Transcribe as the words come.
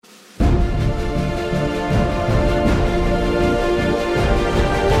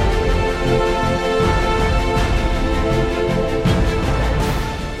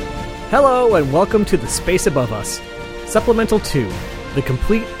Hello and welcome to the Space Above Us, Supplemental 2, the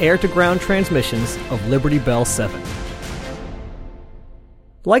complete air-to-ground transmissions of Liberty Bell 7.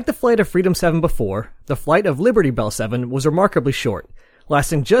 Like the flight of Freedom 7 before, the flight of Liberty Bell 7 was remarkably short,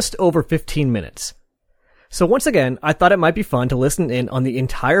 lasting just over 15 minutes. So once again, I thought it might be fun to listen in on the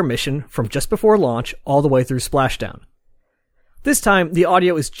entire mission from just before launch all the way through splashdown. This time, the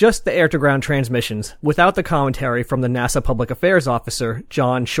audio is just the air-to-ground transmissions, without the commentary from the NASA Public Affairs Officer,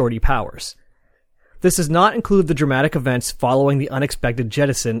 John Shorty Powers. This does not include the dramatic events following the unexpected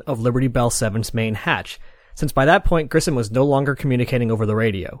jettison of Liberty Bell 7's main hatch, since by that point Grissom was no longer communicating over the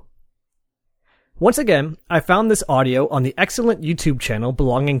radio. Once again, I found this audio on the excellent YouTube channel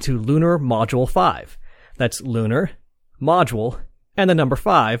belonging to Lunar Module 5. That's Lunar, Module, and the number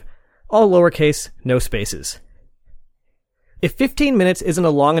 5, all lowercase, no spaces. If 15 minutes isn't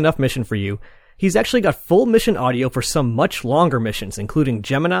a long enough mission for you, he's actually got full mission audio for some much longer missions, including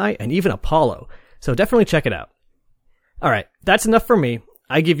Gemini and even Apollo, so definitely check it out. Alright, that's enough for me.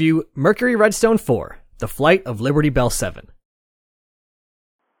 I give you Mercury-Redstone 4, the flight of Liberty Bell 7.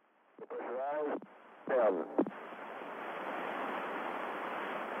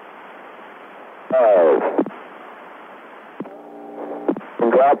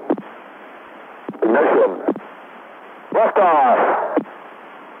 Drop. Ignition. Liftoff.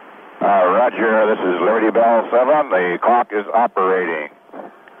 Roger, this is Liberty Bell 7. The clock is operating.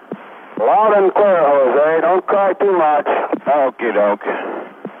 Loud and clear, Jose. Don't cry too much. Okie doke.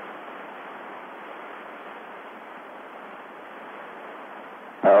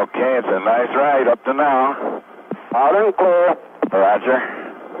 Okay, it's a nice ride up to now. Loud and clear. Roger.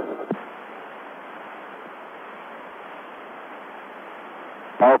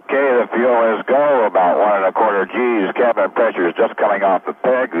 Okay, the fuel is go, about 1 1/4 G's. Cabin pressure is just coming off the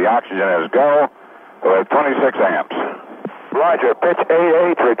peg. The oxygen is go with 26 amps. Roger, pitch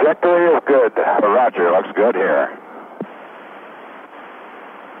 88, trajectory is good. Roger, looks good here.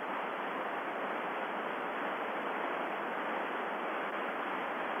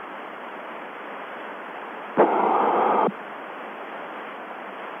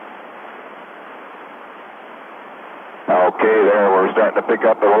 Okay, there we're starting to pick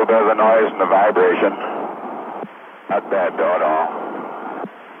up a little bit of the noise and the vibration. Not bad though at all.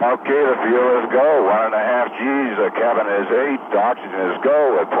 Okay, the fuel is go, 1 1/2 G's, the cabin is 8, the oxygen is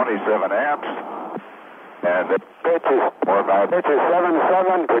go at 27 amps. And the Pitch is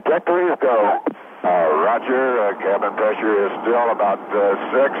 7-7, trajectory is go. Roger, cabin pressure is still about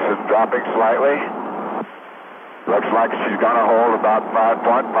 6 and dropping slightly. Looks like she's going to hold about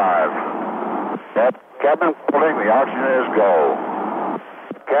 5.5. Yep. Cabin holding, the oxygen is go.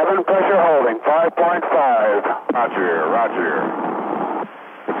 Cabin pressure holding, 5.5. Roger, roger.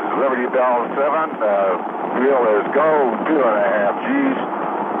 This is Liberty Bell 7. Fuel is go, 2 1/2 G's.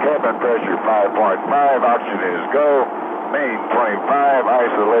 Cabin pressure 5.5. Oxygen is go. Main 25.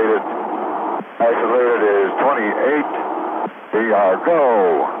 Isolated is 28. We are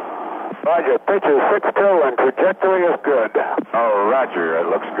go. Roger, pitch is 6-2 and trajectory is good. Oh, roger. It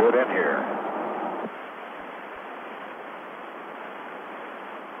looks good in here.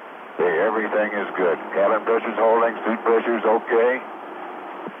 Okay, everything is good. Cabin pressure's holding, suit pressure's okay.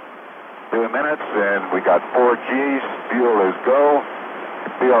 2 minutes, and we got 4 G's. Fuel is go.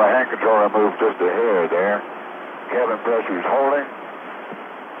 Feel the hand controller move just a hair there. Cabin pressure's holding.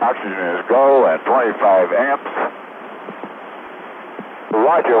 Oxygen is go at 25 amps.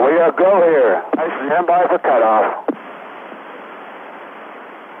 Roger, we are go here. I stand by for cutoff.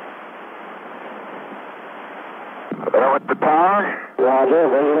 There with the power. Roger,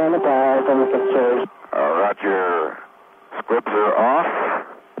 visit on the power from the pictures. Roger. Squibs are off.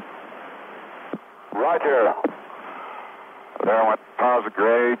 Roger. There went pause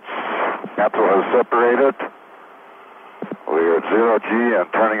grades. Capsule has separated. We are at 0 G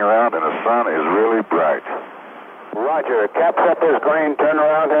and turning around, and the sun is really bright. Roger, caps up is green,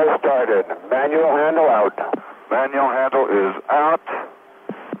 turnaround has started. Manual handle out. Manual handle is out.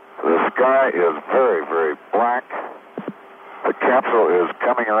 The sky is very, very black. The capsule is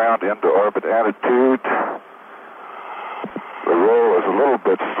coming around into orbit attitude. The roll is a little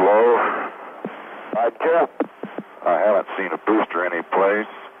bit slow. Roger. I haven't seen a booster any place.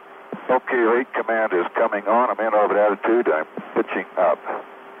 Okay, rate command is coming on. I'm in orbit attitude. I'm pitching up.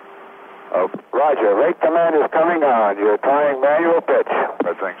 Oh, Roger, rate command is coming on. You're trying manual pitch.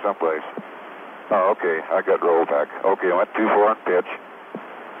 I think someplace. Oh, okay. I got roll back. Okay, I went 2-4 and pitch.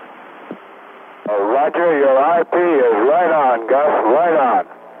 Roger, your IP is right on, Gus, right on.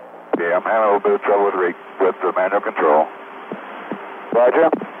 Yeah, I'm having a little bit of trouble with the manual control. Roger.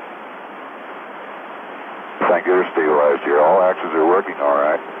 Thank you, they're stabilized here. All axes are working all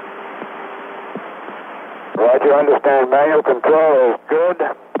right. Roger, understand. Manual control is good.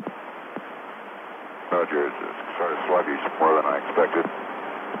 Roger, it's sort of sluggish, more than I expected.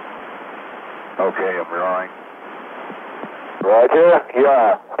 Okay, I'm drawing. Roger,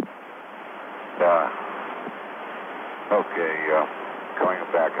 yeah. Okay, going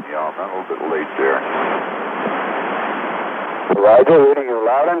back in yaw. I'm a little bit late there. Roger, reading you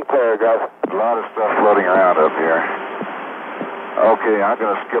loud and clear, Gus. A lot of stuff floating around up here. Okay, I'm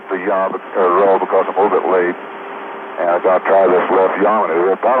going to skip the yaw roll because I'm a little bit late. And I'm going to try this left yaw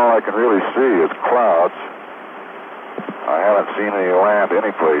maneuver. About all I can really see is clouds. I haven't seen any land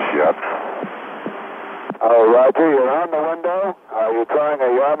anyplace yet. Oh, Roger, you're on the window. Are you trying a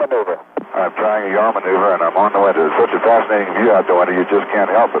yaw maneuver? I'm trying a yaw maneuver, and I'm on the window. It's such a fascinating view out the window, you just can't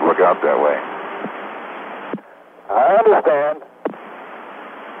help but look out that way. I understand.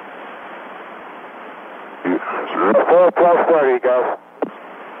 4 plus 30, Gus.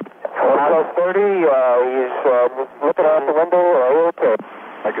 4 plus 30, he's looking out the window. Okay.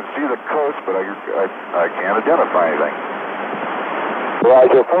 I can see the coast, but I can't identify anything.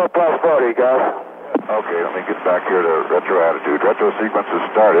 Roger, 4 plus 40, Gus. Okay, let me get back here to retro attitude. Retro sequence has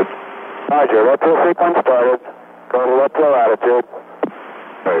started. Roger, retro sequence started. Go to retro attitude.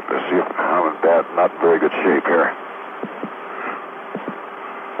 Right, let's see if I'm in not in very good shape here.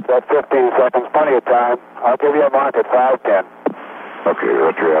 Got 15 seconds, plenty of time. I'll give you a mark at 5:10. Okay,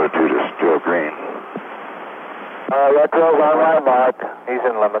 retro attitude is still green. Retro's on my mark. He's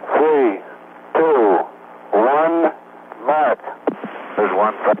in limit. 3, 2, 1, mark. There's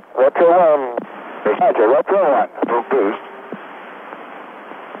one. Retro 1. Roger, retro 1. Full boost.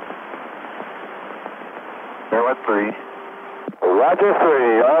 There went 3. Roger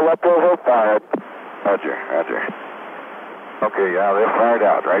 3. All retros are fired. Roger. Okay, yeah, they're fired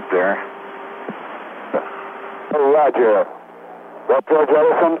out right there. Roger. Retro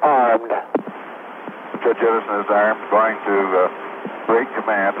jettison armed. Retro jettison is armed, going to break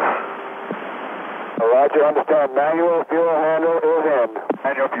command. Roger, understand. Manual fuel handle is in.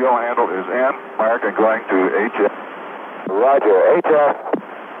 Manual fuel handle is in. Mark and going to HF. Roger, HF.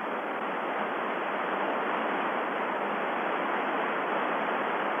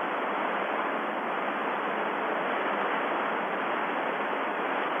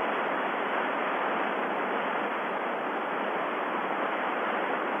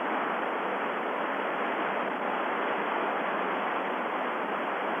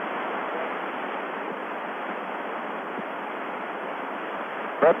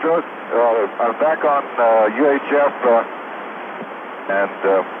 Retros, I'm back on UHF, and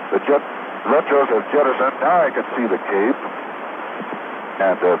the retros have jettisoned. Now I can see the Cape,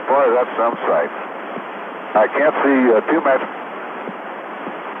 and boy, that's some sight. I can't see too much.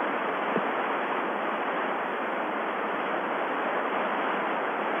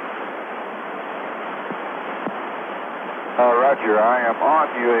 Roger, I am on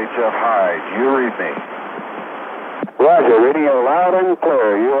UHF high. Do you read me? Roger, reading you loud and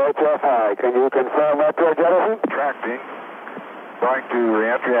clear. UHF high. Can you confirm retro jettison? Tracting. Going to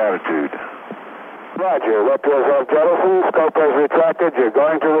reentry attitude. Roger, retros have jettison. Scope has retracted. You're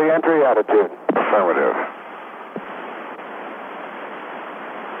going to reentry attitude. Affirmative.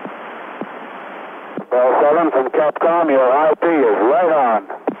 Bell 7 from Capcom. Your IP is right on.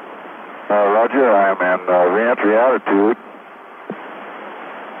 Roger, I am in reentry attitude.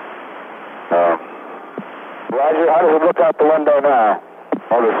 Roger, how does it look out the window now?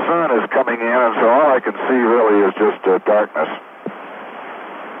 Well, the sun is coming in, and so all I can see really is just darkness.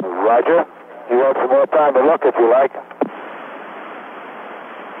 Roger. You have some more time to look if you like.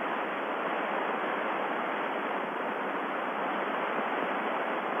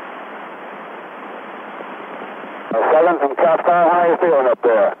 Seven from Capcom, how are you feeling up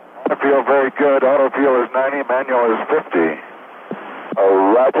there? I feel very good. Auto fuel is 90, manual is 50.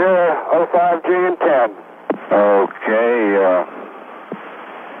 Roger, 05G and 10. Okay,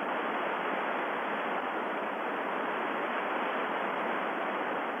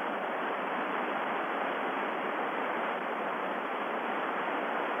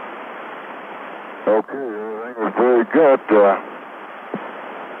 everything is very good.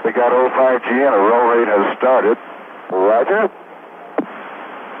 We got 05G and a roll rate has started. Roger.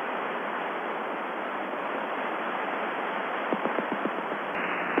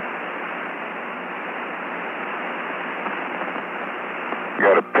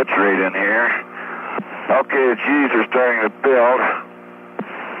 Got a pitch rate in here. Okay, the G's are starting to build.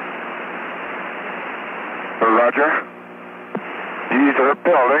 Roger. G's are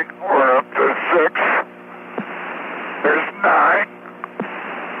building. We're up to 6. There's 9.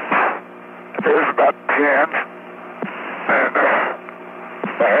 There's about 10. And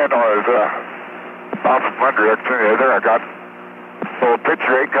the handle is Off of one direction, the other. I got a little pitch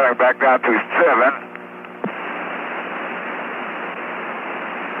rate coming back down to 7.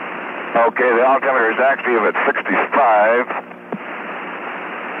 Okay, the altimeter is active at 65.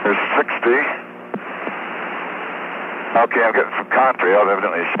 There's 60. Okay, I'm getting some contrails,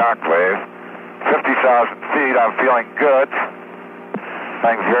 evidently a shock wave. 50,000 feet, I'm feeling good.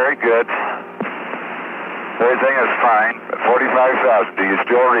 Feeling very good. Everything is fine. 45,000, do you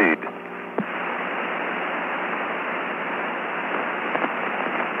still read?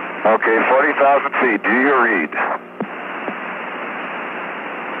 Okay, 40,000 feet, do you read?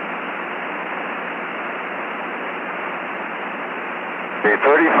 Okay,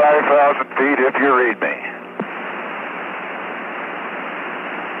 35,000 feet if you read me.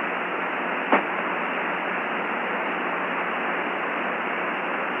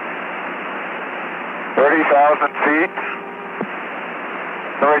 Feet.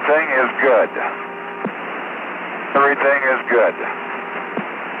 Everything is good. Everything is good.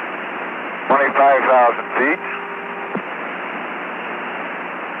 25,000 feet.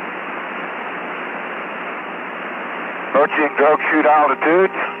 Approaching drogue chute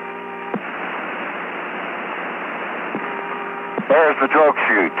altitude. There's the drogue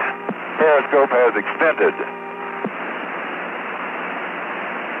chute. Periscope has extended.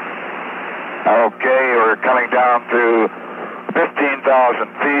 Okay, we're coming down to 15,000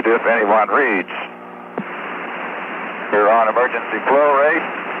 feet if anyone reads. We're on emergency flow rate.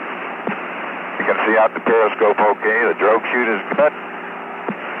 You can see out the periscope okay. The drogue chute is good.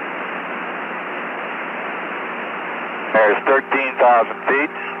 There's 13,000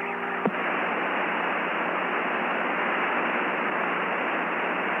 feet.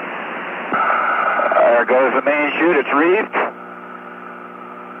 There goes the main chute. It's reefed.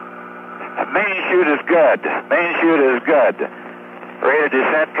 Main chute is good. Main chute is good. Rate of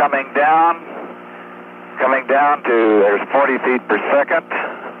descent coming down to, there's 40 feet per second.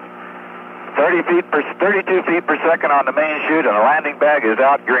 32 feet per second on the main chute, and the landing bag is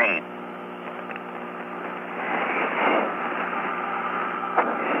out green.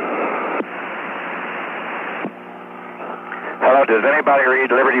 Hello, does anybody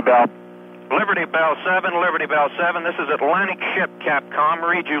read Liberty Bell? Liberty Bell 7, Liberty Bell 7, this is Atlantic Ship Capcom.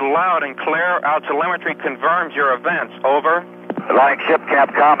 Read you loud and clear. Our telemetry confirms your events. Over. Atlantic Ship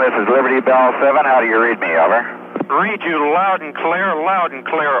Capcom, this is Liberty Bell 7. How do you read me? Over. Read you loud and clear,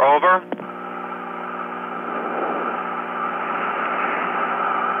 over.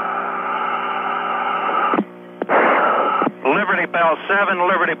 Liberty Bell 7,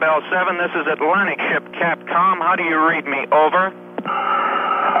 Liberty Bell 7, this is Atlantic Ship Capcom. How do you read me? Over.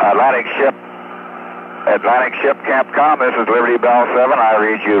 Atlantic Ship Capcom, this is Liberty Bell 7. I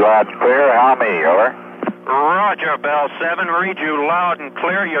read you loud and clear. How me? Over. Roger, Bell 7. Read you loud and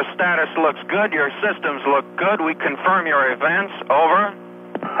clear. Your status looks good. Your systems look good. We confirm your events. Over.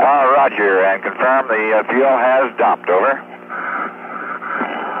 Roger, and confirm the fuel has dumped. Over.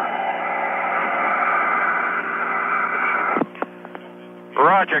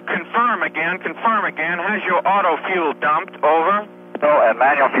 Roger, confirm again. Has your auto fuel dumped? Over. Oh, and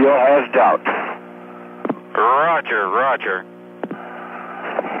manual fuel has dumped. Roger.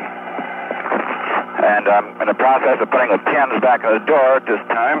 And I'm in the process of putting the pins back in the door at this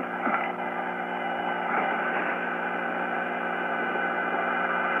time.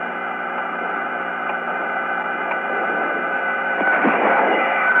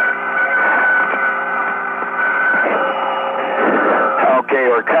 Okay,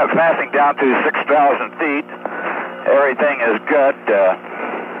 we're passing down to 6,000 feet. Everything is good.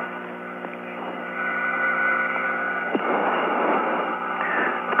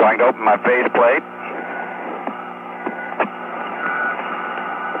 Going to open my faceplate.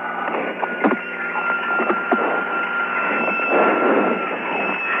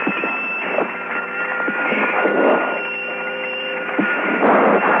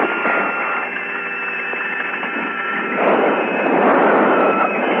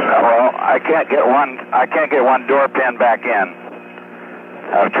 I can't get one door pin back in.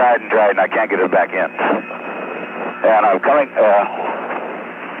 I've tried and I can't get it back in. And I'm coming,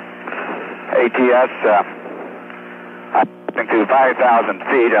 ATS, I'm to 5,000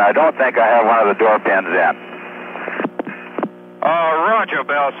 feet, and I don't think I have one of the door pins in. Roger,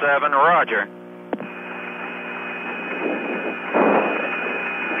 Bell 7, roger.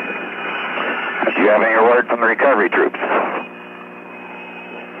 Do you have any word from the recovery troops?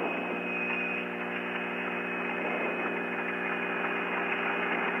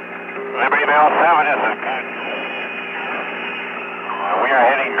 Liberty Bell 7, this is good. We are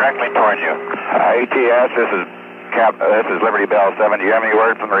heading directly toward you. ATS, this is Liberty Bell 7. Do you have any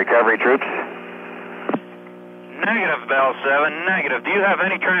word from the recovery troops? Negative, Bell 7, negative. Do you have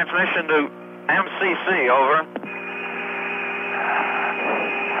any transmission to MCC, over?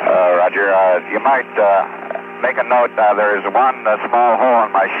 Roger, you might make a note. There's one small hole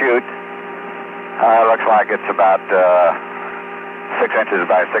in my chute. Looks like it's about 6 inches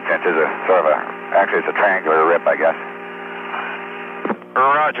by 6 inches, actually it's a triangular rip, I guess.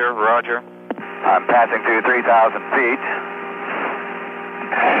 Roger, roger. I'm passing through 3,000 feet.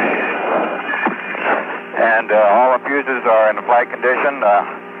 And all the fuses are in flight condition.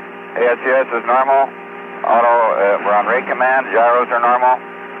 ASCS is normal. Auto, we're on rate command. Gyros are normal.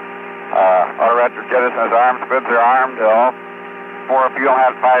 Auto retro jettison is armed. Squibs are armed. All four fuel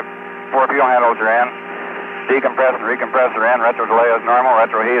handles are in. Decompress and recompress are in. Retro delay is normal.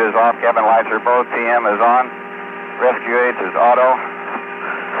 Retro heat is off. Cabin lights are both. TM is on. Rescue 8 is auto.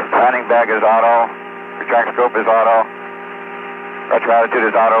 Landing bag is auto. Retract scope is auto. Retro attitude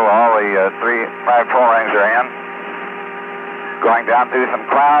is auto. All the 5 control rings are in. Going down through some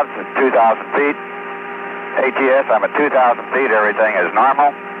clouds at 2,000 feet. ATS, I'm at 2,000 feet. Everything is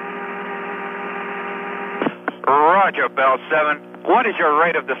normal. Roger, Bell 7. What is your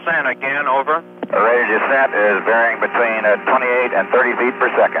rate of descent again, over? The rate of descent is varying between 28 and 30 feet per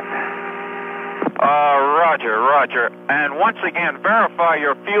second. Roger, roger. And once again, verify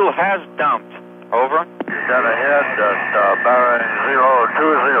your fuel has dumped. Over. Got ahead at bearing 020,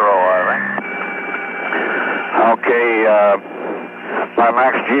 I think. Okay, my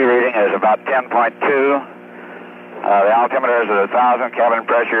max G reading is about 10.2. The altimeter is at 1,000. Cabin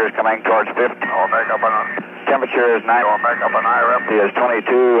pressure is coming towards 50. I'll make up on temperature is 9. I'll make up an IREP. Is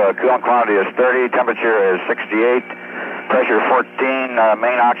 22. Coolant quantity is 30. Temperature is 68. Pressure 14.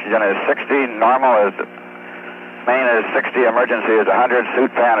 Main oxygen is 60. Normal is main is 60. Emergency is 100. Suit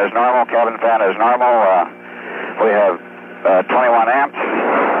fan is normal. Cabin fan is normal. We have 21 amps.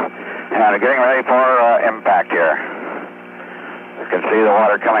 And getting ready for impact here. You can see the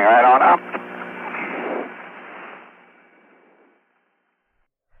water coming right on up.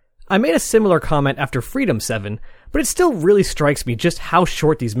 I made a similar comment after Freedom 7, but it still really strikes me just how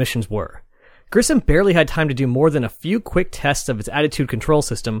short these missions were. Grissom barely had time to do more than a few quick tests of its attitude control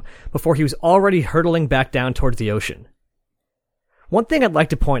system before he was already hurtling back down towards the ocean. One thing I'd like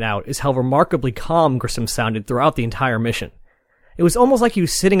to point out is how remarkably calm Grissom sounded throughout the entire mission. It was almost like he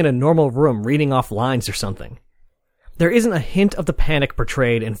was sitting in a normal room reading off lines or something. There isn't a hint of the panic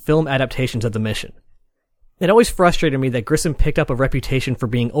portrayed in film adaptations of the mission. It always frustrated me that Grissom picked up a reputation for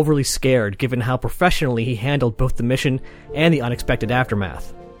being overly scared given how professionally he handled both the mission and the unexpected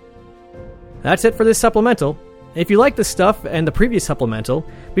aftermath. That's it for this supplemental. If you like this stuff and the previous supplemental,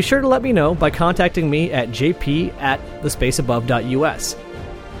 be sure to let me know by contacting me at jp@thespaceabove.us.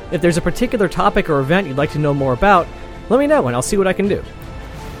 If there's a particular topic or event you'd like to know more about, let me know and I'll see what I can do.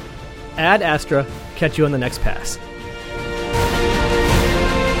 Ad Astra, catch you on the next pass.